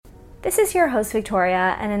This is your host,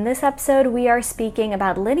 Victoria, and in this episode, we are speaking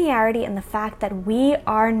about linearity and the fact that we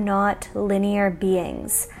are not linear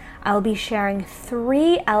beings. I'll be sharing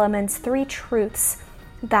 3 elements, 3 truths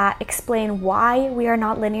that explain why we are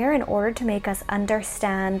not linear in order to make us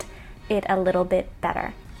understand it a little bit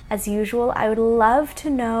better. As usual, I would love to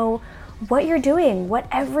know what you're doing, what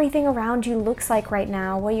everything around you looks like right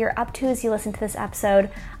now, what you're up to as you listen to this episode.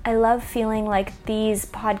 I love feeling like these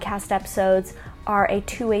podcast episodes are a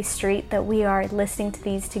two-way street, that we are listening to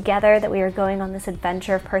these together, that we are going on this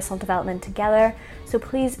adventure of personal development together. So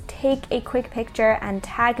please take a quick picture and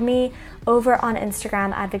tag me over on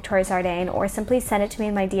Instagram at Victoria Sardane, or simply send it to me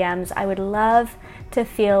in my DMs. I would love to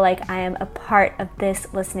feel like I am a part of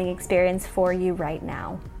this listening experience for you right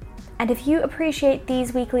now. And if you appreciate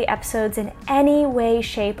these weekly episodes in any way,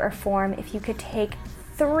 shape, or form, if you could take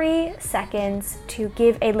 3 seconds to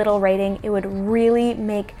give a little rating, it would really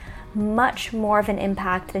make much more of an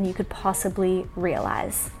impact than you could possibly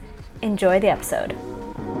realize. Enjoy the episode.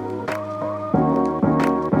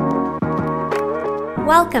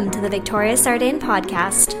 Welcome to the Victoria Sardane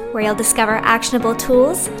podcast, where you'll discover actionable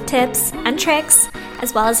tools, tips, and tricks,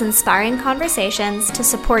 as well as inspiring conversations to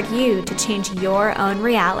support you to change your own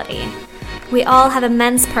reality. We all have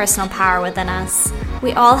immense personal power within us.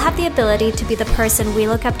 We all have the ability to be the person we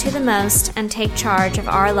look up to the most and take charge of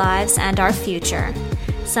our lives and our future.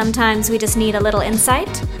 Sometimes we just need a little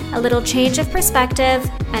insight, a little change of perspective,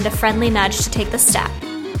 and a friendly nudge to take the step.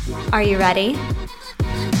 Are you ready?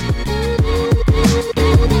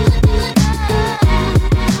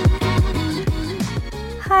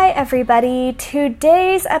 Hi everybody.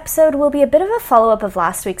 Today's episode will be a bit of a follow-up of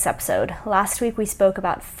last week's episode. Last week we spoke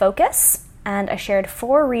about focus, and I shared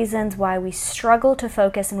 4 reasons why we struggle to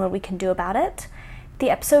focus and what we can do about it. The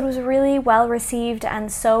episode was really well received,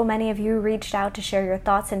 and so many of you reached out to share your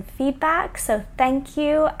thoughts and feedback, so thank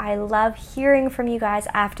you. I love hearing from you guys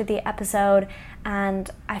after the episode, and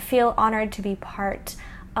I feel honored to be part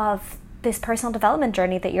of this personal development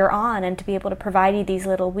journey that you're on, and to be able to provide you these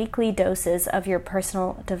little weekly doses of your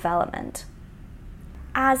personal development.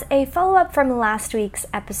 As a follow-up from last week's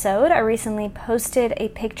episode, I recently posted a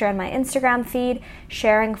picture on my Instagram feed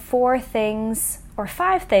sharing 5 things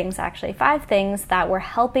that were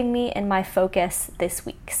helping me in my focus this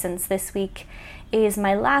week, since this week is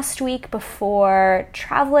my last week before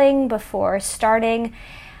traveling, before starting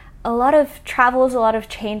a lot of travels, a lot of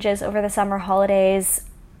changes over the summer holidays.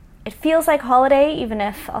 It feels like holiday, even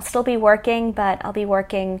if I'll still be working, but I'll be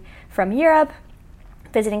working from Europe,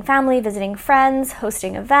 visiting family, visiting friends,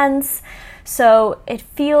 hosting events. So it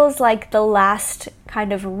feels like the last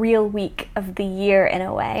kind of real week of the year in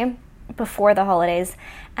a way, before the holidays.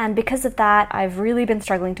 And because of that, I've really been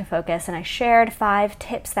struggling to focus, and I shared 5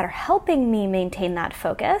 tips that are helping me maintain that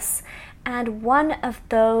focus. And one of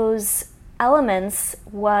those elements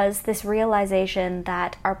was this realization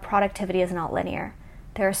that our productivity is not linear.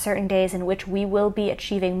 There are certain days in which we will be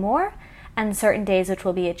achieving more, and certain days which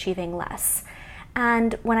will be achieving less.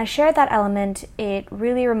 And when I shared that element, it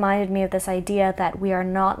really reminded me of this idea that we are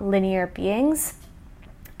not linear beings.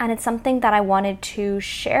 And it's something that I wanted to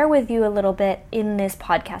share with you a little bit in this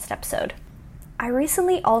podcast episode. I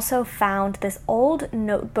recently also found this old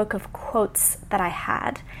notebook of quotes that I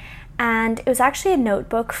had. And it was actually a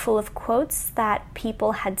notebook full of quotes that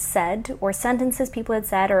people had said, or sentences people had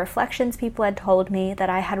said, or reflections people had told me that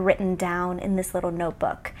I had written down in this little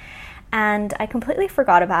notebook. And I completely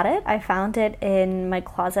forgot about it. I found it in my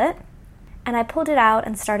closet, and I pulled it out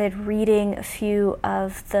and started reading a few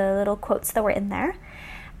of the little quotes that were in there.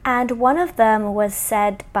 And one of them was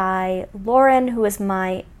said by Lauren, who was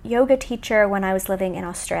my yoga teacher when I was living in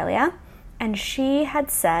Australia. And she had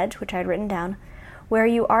said, which I had written down, "Where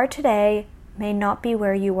you are today may not be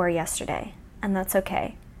where you were yesterday, and that's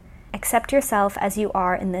okay. Accept yourself as you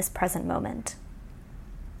are in this present moment."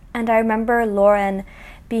 And I remember Lauren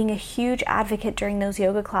being a huge advocate during those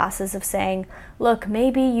yoga classes of saying, look,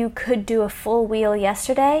 maybe you could do a full wheel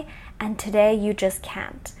yesterday, and today you just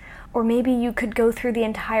can't. Or maybe you could go through the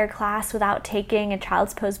entire class without taking a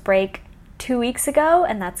child's pose break 2 weeks ago,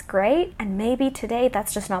 and that's great. And maybe today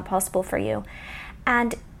that's just not possible for you.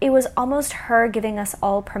 And it was almost her giving us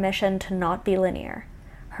all permission to not be linear.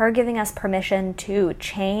 Her giving us permission to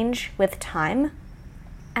change with time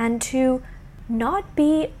and to not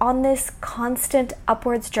be on this constant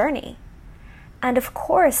upwards journey. And of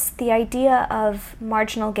course, the idea of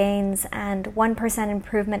marginal gains and 1%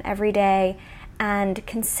 improvement every day and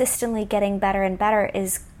consistently getting better and better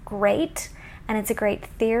is great, and it's a great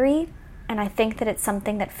theory, and I think that it's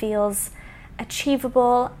something that feels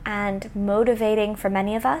achievable and motivating for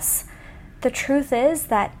many of us. The truth is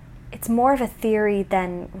that it's more of a theory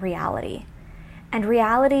than reality. And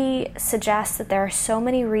reality suggests that there are so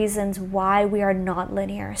many reasons why we are not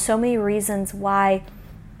linear, so many reasons why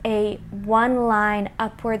a one-line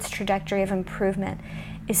upwards trajectory of improvement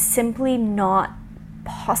is simply not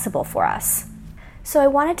possible for us. So I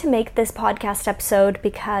wanted to make this podcast episode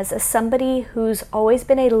because, as somebody who's always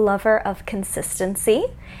been a lover of consistency,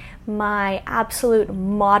 my absolute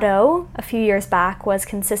motto a few years back was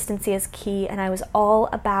consistency is key, and I was all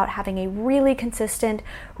about having a really consistent,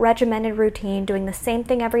 regimented routine, doing the same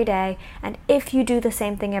thing every day, and if you do the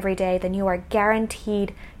same thing every day, then you are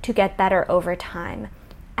guaranteed to get better over time.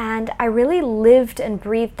 And I really lived and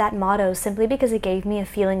breathed that motto simply because it gave me a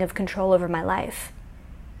feeling of control over my life.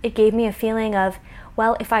 It gave me a feeling of,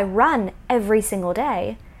 well, if I run every single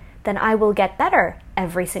day, then I will get better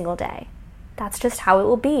every single day. That's just how it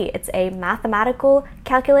will be. It's a mathematical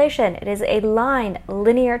calculation. It is a line,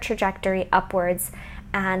 linear trajectory upwards,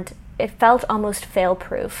 and it felt almost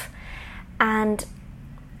fail-proof. And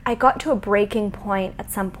I got to a breaking point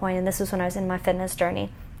at some point, and this was when I was in my fitness journey,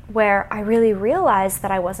 where I really realized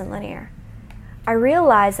that I wasn't linear. I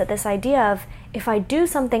realized that this idea of if I do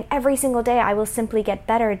something every single day, I will simply get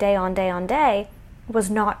better day on day on day was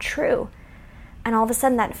not true. And all of a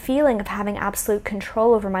sudden that feeling of having absolute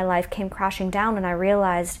control over my life came crashing down, and I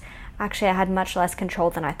realized actually I had much less control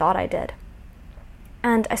than I thought I did.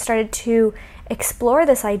 And I started to explore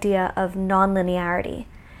this idea of non-linearity,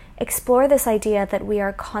 explore this idea that we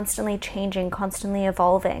are constantly changing, constantly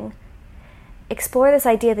evolving, explore this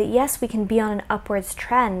idea that yes, we can be on an upwards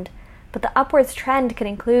trend, but the upwards trend can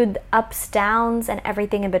include ups, downs, and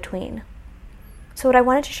everything in between. So what I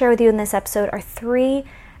wanted to share with you in this episode are 3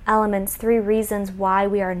 elements, 3 reasons why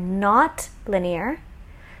we are not linear,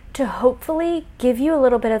 to hopefully give you a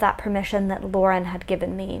little bit of that permission that Lauren had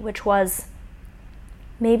given me, which was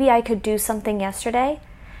maybe I could do something yesterday,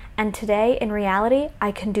 and today in reality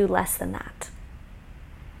I can do less than that.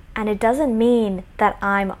 And it doesn't mean that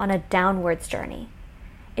I'm on a downwards journey.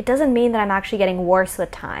 It doesn't mean that I'm actually getting worse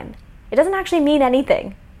with time. It doesn't actually mean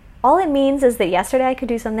anything. All it means is that yesterday I could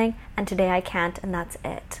do something and today I can't, and that's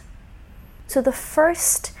it. So the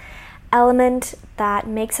first element that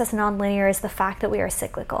makes us nonlinear is the fact that we are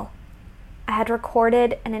cyclical. I had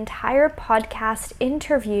recorded an entire podcast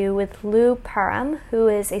interview with Lou Parham, who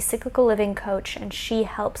is a cyclical living coach, and she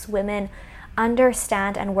helps women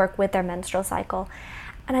understand and work with their menstrual cycle.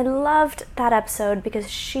 And I loved that episode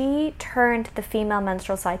because she turned the female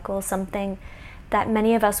menstrual cycle something that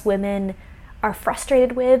many of us women are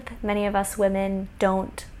frustrated with, many of us women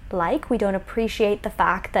don't like. We don't appreciate the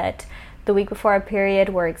fact that the week before our period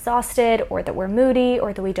we're exhausted, or that we're moody,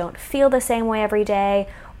 or that we don't feel the same way every day,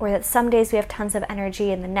 or that some days we have tons of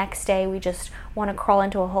energy and the next day we just want to crawl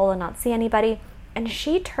into a hole and not see anybody. And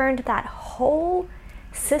she turned that whole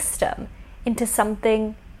system into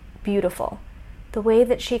something beautiful. The way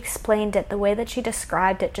that she explained it, the way that she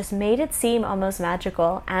described it, just made it seem almost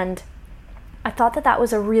magical, and I thought that that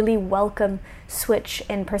was a really welcome switch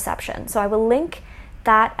in perception. So I will link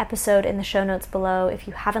that episode in the show notes below. If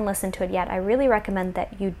you haven't listened to it yet, I really recommend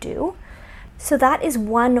that you do. So that is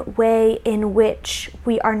one way in which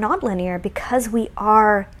we are not linear, because we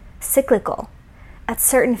are cyclical. At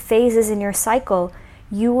certain phases in your cycle,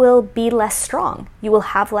 you will be less strong. You will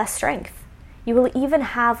have less strength. You will even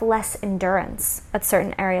have less endurance at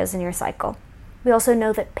certain areas in your cycle. We also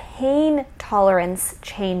know that pain tolerance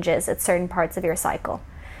changes at certain parts of your cycle.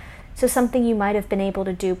 So something you might have been able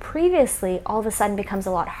to do previously all of a sudden becomes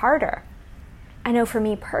a lot harder. I know for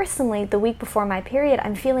me personally, the week before my period,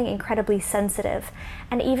 I'm feeling incredibly sensitive,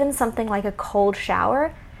 and even something like a cold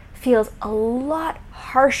shower feels a lot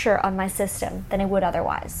harsher on my system than it would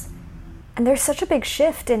otherwise. And there's such a big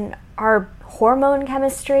shift in our hormone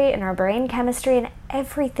chemistry and our brain chemistry and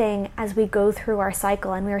everything as we go through our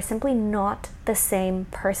cycle, and we are simply not the same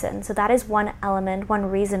person. So that is one element, one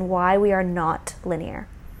reason why we are not linear.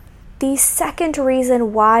 The second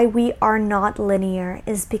reason why we are not linear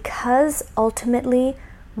is because ultimately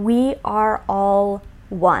we are all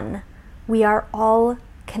one. We are all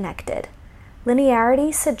connected.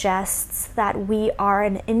 Linearity suggests that we are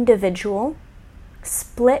an individual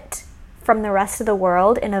split from the rest of the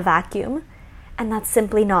world in a vacuum, and that's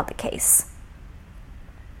simply not the case.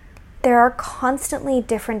 There are constantly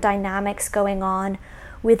different dynamics going on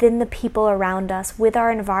within the people around us, with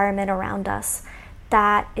our environment around us,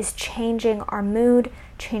 that is changing our mood,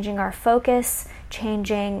 changing our focus,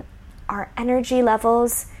 changing our energy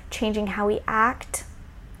levels, changing how we act.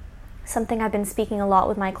 Something I've been speaking a lot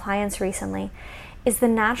with my clients recently is the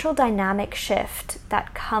natural dynamic shift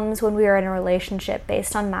that comes when we are in a relationship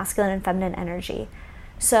based on masculine and feminine energy.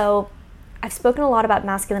 So I've spoken a lot about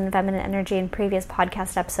masculine and feminine energy in previous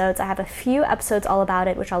podcast episodes. I have a few episodes all about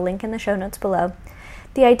it, which I'll link in the show notes below.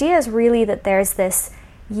 The idea is really that there's this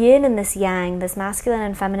yin and this yang, this masculine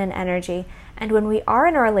and feminine energy. And when we are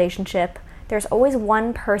in a relationship, there's always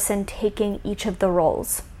one person taking each of the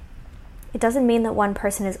roles. It doesn't mean that one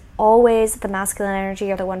person is always the masculine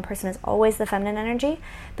energy or the one person is always the feminine energy,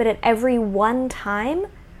 but at every one time,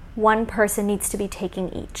 one person needs to be taking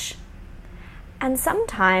each. And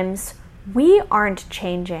sometimes we aren't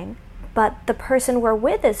changing, but the person we're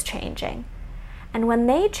with is changing. And when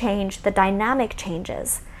they change, the dynamic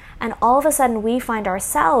changes. And all of a sudden, we find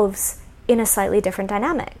ourselves in a slightly different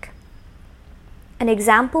dynamic. An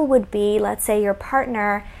example would be, let's say your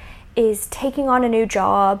partner is taking on a new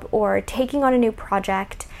job or taking on a new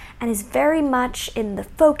project and is very much in the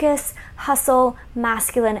focus, hustle,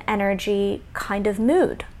 masculine energy kind of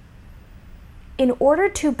mood. In order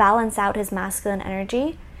to balance out his masculine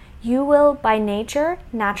energy, you will, by nature,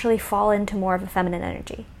 naturally fall into more of a feminine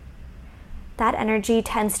energy. That energy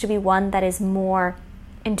tends to be one that is more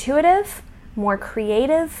intuitive, more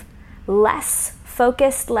creative, less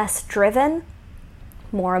focused, less driven,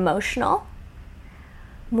 more emotional,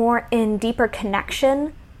 more in deeper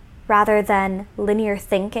connection rather than linear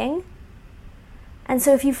thinking. And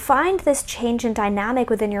so if you find this change in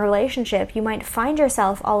dynamic within your relationship, you might find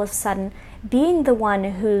yourself all of a sudden being the one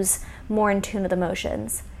who's more in tune with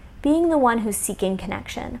emotions, being the one who's seeking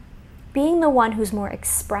connection, being the one who's more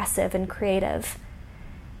expressive and creative.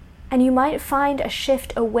 And you might find a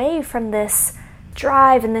shift away from this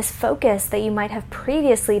drive and this focus that you might have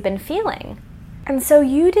previously been feeling. And so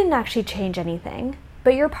you didn't actually change anything,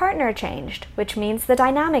 but your partner changed, which means the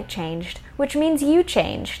dynamic changed, which means you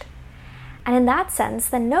changed. And in that sense,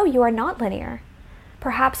 then no, you are not linear.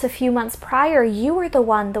 Perhaps a few months prior, you were the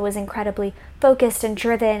one that was incredibly focused and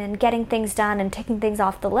driven and getting things done and ticking things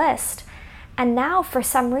off the list. And now, for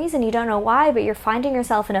some reason, you don't know why, but you're finding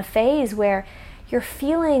yourself in a phase where you're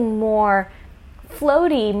feeling more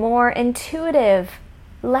floaty, more intuitive,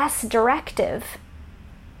 less directive.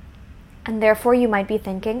 And therefore, you might be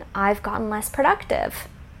thinking, I've gotten less productive.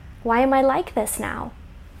 Why am I like this now?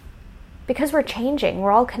 Because we're changing,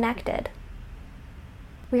 we're all connected.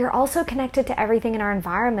 We are also connected to everything in our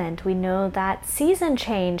environment. We know that season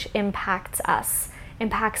change impacts us,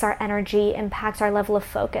 impacts our energy, impacts our level of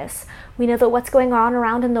focus. We know that what's going on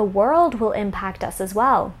around in the world will impact us as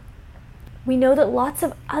well. We know that lots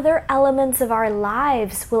of other elements of our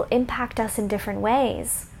lives will impact us in different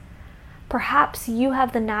ways. Perhaps you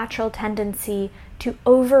have the natural tendency to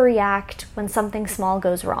overreact when something small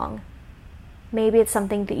goes wrong. Maybe it's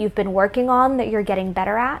something that you've been working on that you're getting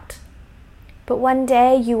better at. But one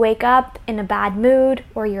day you wake up in a bad mood,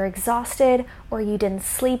 or you're exhausted, or you didn't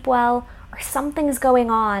sleep well, or something's going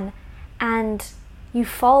on, and you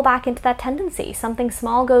fall back into that tendency. Something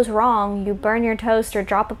small goes wrong, you burn your toast or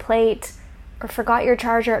drop a plate, or forgot your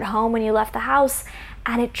charger at home when you left the house,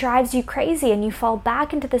 and it drives you crazy and you fall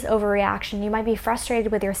back into this overreaction. You might be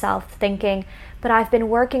frustrated with yourself thinking, but I've been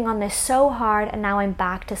working on this so hard and now I'm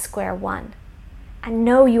back to square one. And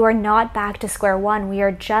no, you are not back to square one. We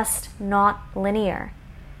are just not linear.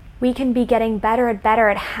 We can be getting better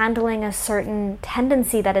at handling a certain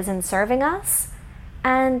tendency that isn't serving us.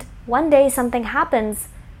 And one day something happens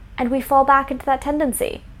and we fall back into that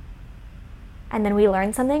tendency. And then we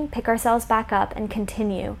learn something, pick ourselves back up and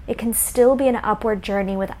continue. It can still be an upward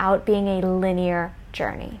journey without being a linear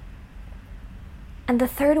journey. And the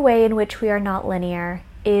third way in which we are not linear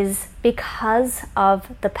is because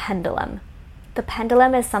of the pendulum. The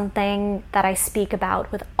pendulum is something that I speak about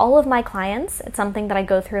with all of my clients. It's something that I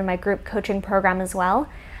go through in my group coaching program as well.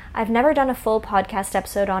 I've never done a full podcast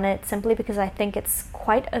episode on it simply because I think it's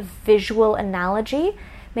quite a visual analogy.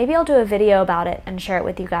 Maybe I'll do a video about it and share it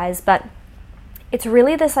with you guys, but it's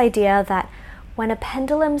really this idea that when a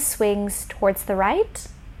pendulum swings towards the right,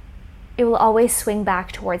 it will always swing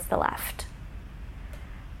back towards the left.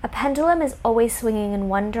 A pendulum is always swinging in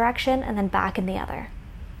one direction and then back in the other.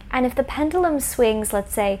 And if the pendulum swings,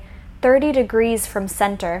 let's say, 30 degrees from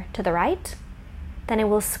center to the right, then it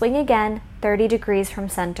will swing again 30 degrees from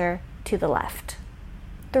center to the left.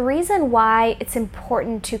 The reason why it's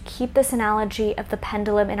important to keep this analogy of the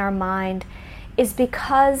pendulum in our mind is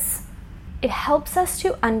because it helps us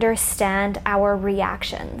to understand our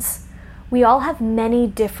reactions. We all have many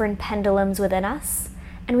different pendulums within us,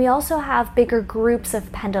 and we also have bigger groups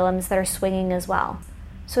of pendulums that are swinging as well.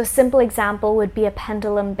 So a simple example would be a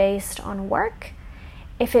pendulum based on work.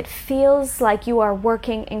 If it feels like you are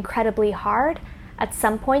working incredibly hard, at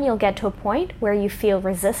some point you'll get to a point where you feel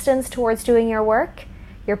resistance towards doing your work.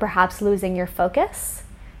 You're perhaps losing your focus.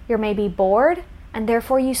 You're maybe bored, and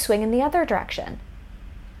therefore you swing in the other direction.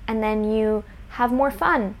 And then you have more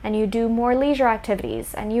fun, and you do more leisure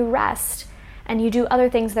activities, and you rest, and you do other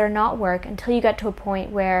things that are not work until you get to a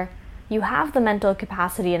point where you have the mental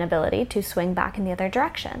capacity and ability to swing back in the other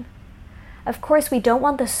direction. Of course, we don't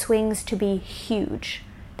want the swings to be huge.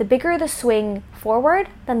 The bigger the swing forward,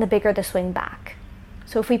 then the bigger the swing back.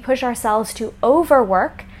 So if we push ourselves to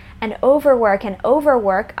overwork and overwork and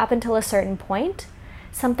overwork up until a certain point,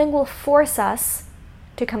 something will force us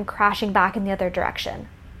to come crashing back in the other direction.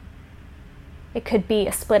 It could be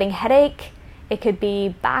a splitting headache, it could be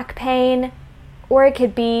back pain, or it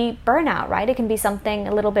could be burnout, right? It can be something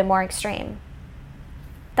a little bit more extreme.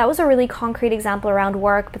 That was a really concrete example around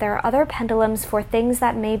work, but there are other pendulums for things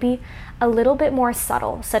that may be a little bit more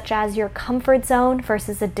subtle, such as your comfort zone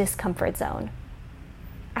versus a discomfort zone.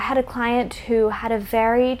 I had a client who had a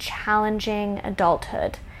very challenging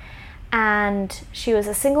adulthood, and she was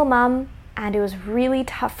a single mom, and it was really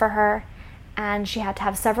tough for her, and she had to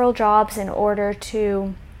have several jobs in order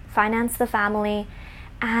to finance the family,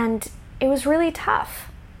 and it was really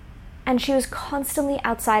tough. And she was constantly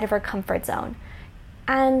outside of her comfort zone.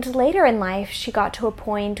 And later in life, she got to a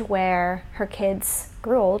point where her kids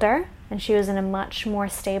grew older and she was in a much more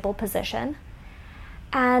stable position.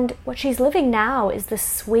 And what she's living now is the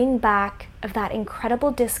swing back of that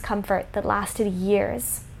incredible discomfort that lasted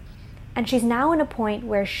years. And she's now in a point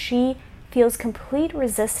where she feels complete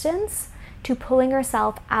resistance to pulling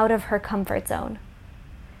herself out of her comfort zone.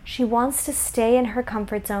 She wants to stay in her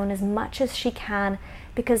comfort zone as much as she can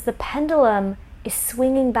because the pendulum is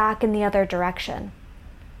swinging back in the other direction.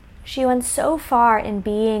 She went so far in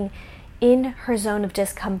being in her zone of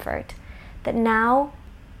discomfort that now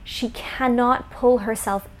she cannot pull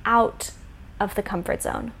herself out of the comfort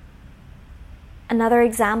zone. Another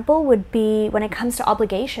example would be when it comes to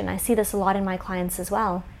obligation. I see this a lot in my clients as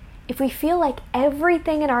well. If we feel like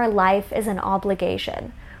everything in our life is an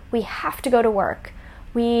obligation, we have to go to work,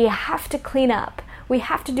 we have to clean up, we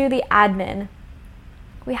have to do the admin,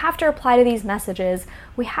 we have to reply to these messages,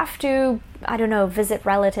 we have to, visit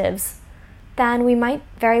relatives, then we might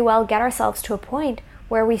very well get ourselves to a point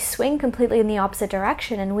where we swing completely in the opposite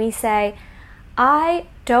direction and we say, I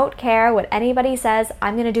don't care what anybody says,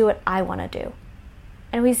 I'm going to do what I want to do.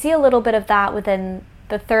 And we see a little bit of that within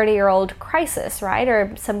the 30-year-old crisis, right?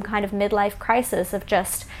 Or some kind of midlife crisis of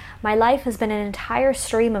just, my life has been an entire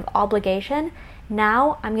stream of obligation.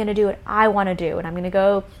 Now I'm going to do what I want to do. And I'm going to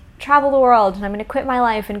go travel the world and I'm going to quit my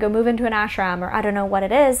life and go move into an ashram, or I don't know what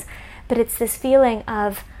it is. But it's this feeling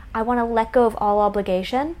of, I want to let go of all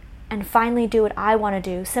obligation and finally do what I want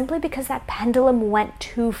to do, simply because that pendulum went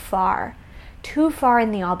too far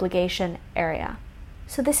in the obligation area.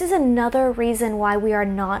 So this is another reason why we are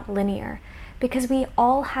not linear, because we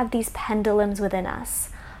all have these pendulums within us.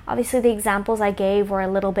 Obviously, the examples I gave were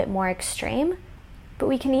a little bit more extreme, but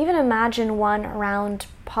we can even imagine one around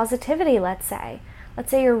positivity, let's say.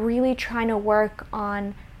 Let's say you're really trying to work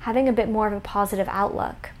on having a bit more of a positive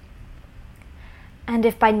outlook. And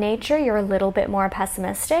if by nature you're a little bit more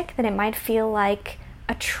pessimistic, then it might feel like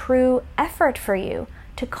a true effort for you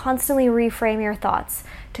to constantly reframe your thoughts,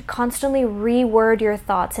 to constantly reword your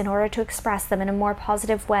thoughts in order to express them in a more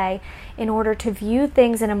positive way, in order to view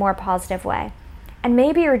things in a more positive way. And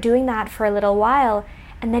maybe you're doing that for a little while,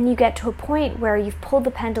 and then you get to a point where you've pulled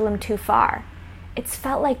the pendulum too far. It's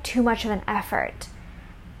felt like too much of an effort,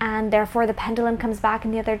 and therefore the pendulum comes back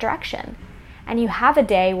in the other direction. And you have a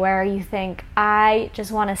day where you think, I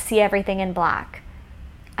just want to see everything in black.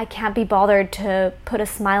 I can't be bothered to put a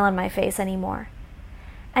smile on my face anymore.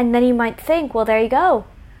 And then you might think, well, there you go.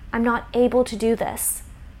 I'm not able to do this.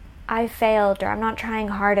 I failed, or I'm not trying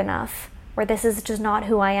hard enough, or this is just not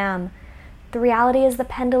who I am. The reality is the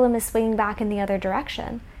pendulum is swinging back in the other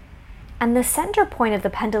direction. And the center point of the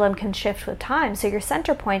pendulum can shift with time. So your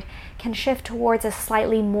center point can shift towards a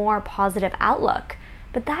slightly more positive outlook.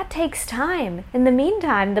 But that takes time. In the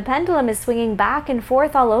meantime, the pendulum is swinging back and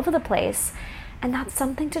forth all over the place. And that's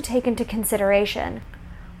something to take into consideration.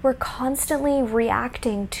 We're constantly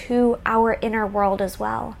reacting to our inner world as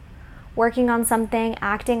well. Working on something,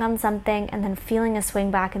 acting on something, and then feeling a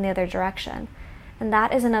swing back in the other direction. And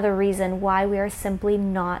that is another reason why we are simply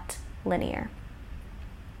not linear.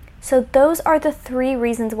 So those are the 3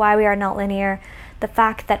 reasons why we are not linear. The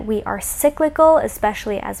fact that we are cyclical,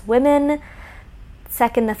 especially as women.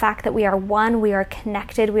 Second, the fact that we are one, we are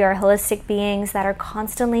connected, we are holistic beings that are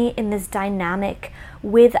constantly in this dynamic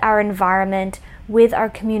with our environment, with our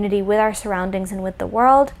community, with our surroundings, and with the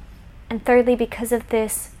world. And thirdly, because of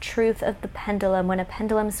this truth of the pendulum, when a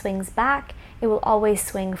pendulum swings back, it will always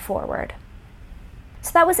swing forward.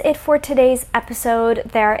 So that was it for today's episode.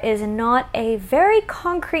 There is not a very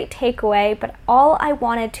concrete takeaway, but all I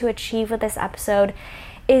wanted to achieve with this episode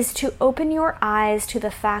is to open your eyes to the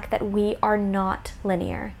fact that we are not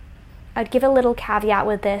linear. I'd give a little caveat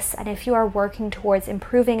with this, and if you are working towards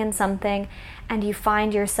improving in something and you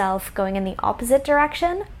find yourself going in the opposite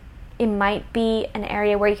direction, it might be an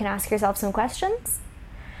area where you can ask yourself some questions.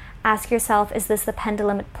 Ask yourself, is this the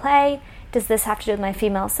pendulum at play? Does this have to do with my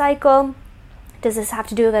female cycle? Does this have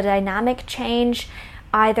to do with a dynamic change,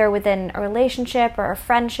 either within a relationship or a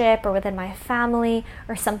friendship or within my family,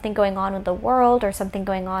 or something going on with the world or something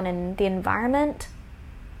going on in the environment?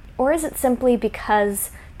 Or is it simply because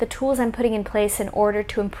the tools I'm putting in place in order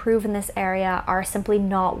to improve in this area are simply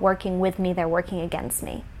not working with me, they're working against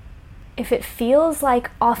me? If it feels like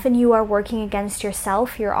often you are working against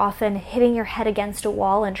yourself, you're often hitting your head against a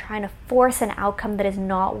wall and trying to force an outcome that is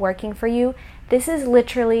not working for you, this is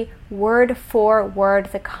literally word for word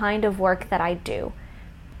the kind of work that I do.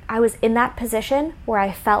 I was in that position where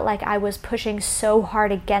I felt like I was pushing so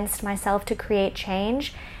hard against myself to create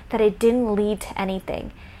change that it didn't lead to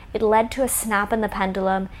anything. It led to a snap in the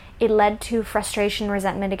pendulum. It led to frustration,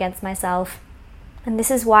 resentment against myself. And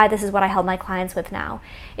this is what I help my clients with now.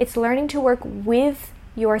 It's learning to work with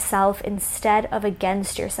yourself instead of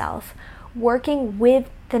against yourself. Working with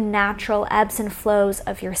the natural ebbs and flows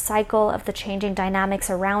of your cycle, of the changing dynamics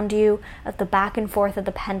around you, of the back and forth of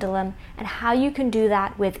the pendulum, and how you can do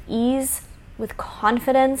that with ease, with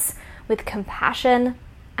confidence, with compassion,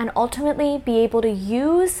 and ultimately be able to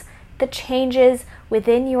use the changes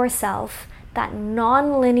within yourself, that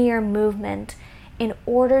non-linear movement, in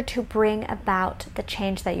order to bring about the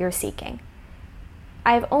change that you're seeking.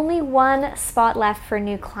 I have only one spot left for a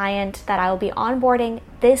new client that I will be onboarding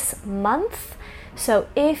this month. So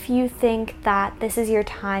if you think that this is your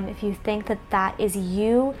time, if you think that that is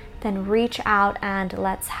you, then reach out and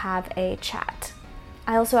let's have a chat.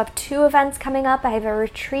 I also have 2 events coming up. I have a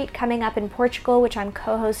retreat coming up in Portugal, which I'm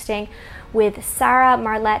co-hosting with Sarah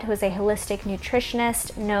Marlette, who is a holistic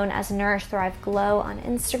nutritionist known as Nourish Thrive Glow on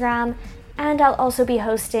Instagram. And I'll also be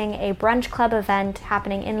hosting a brunch club event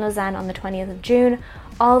happening in Lausanne on the 20th of June.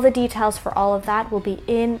 All the details for all of that will be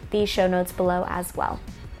in the show notes below as well.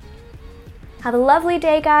 Have a lovely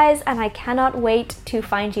day, guys, and I cannot wait to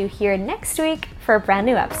find you here next week for a brand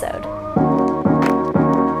new episode.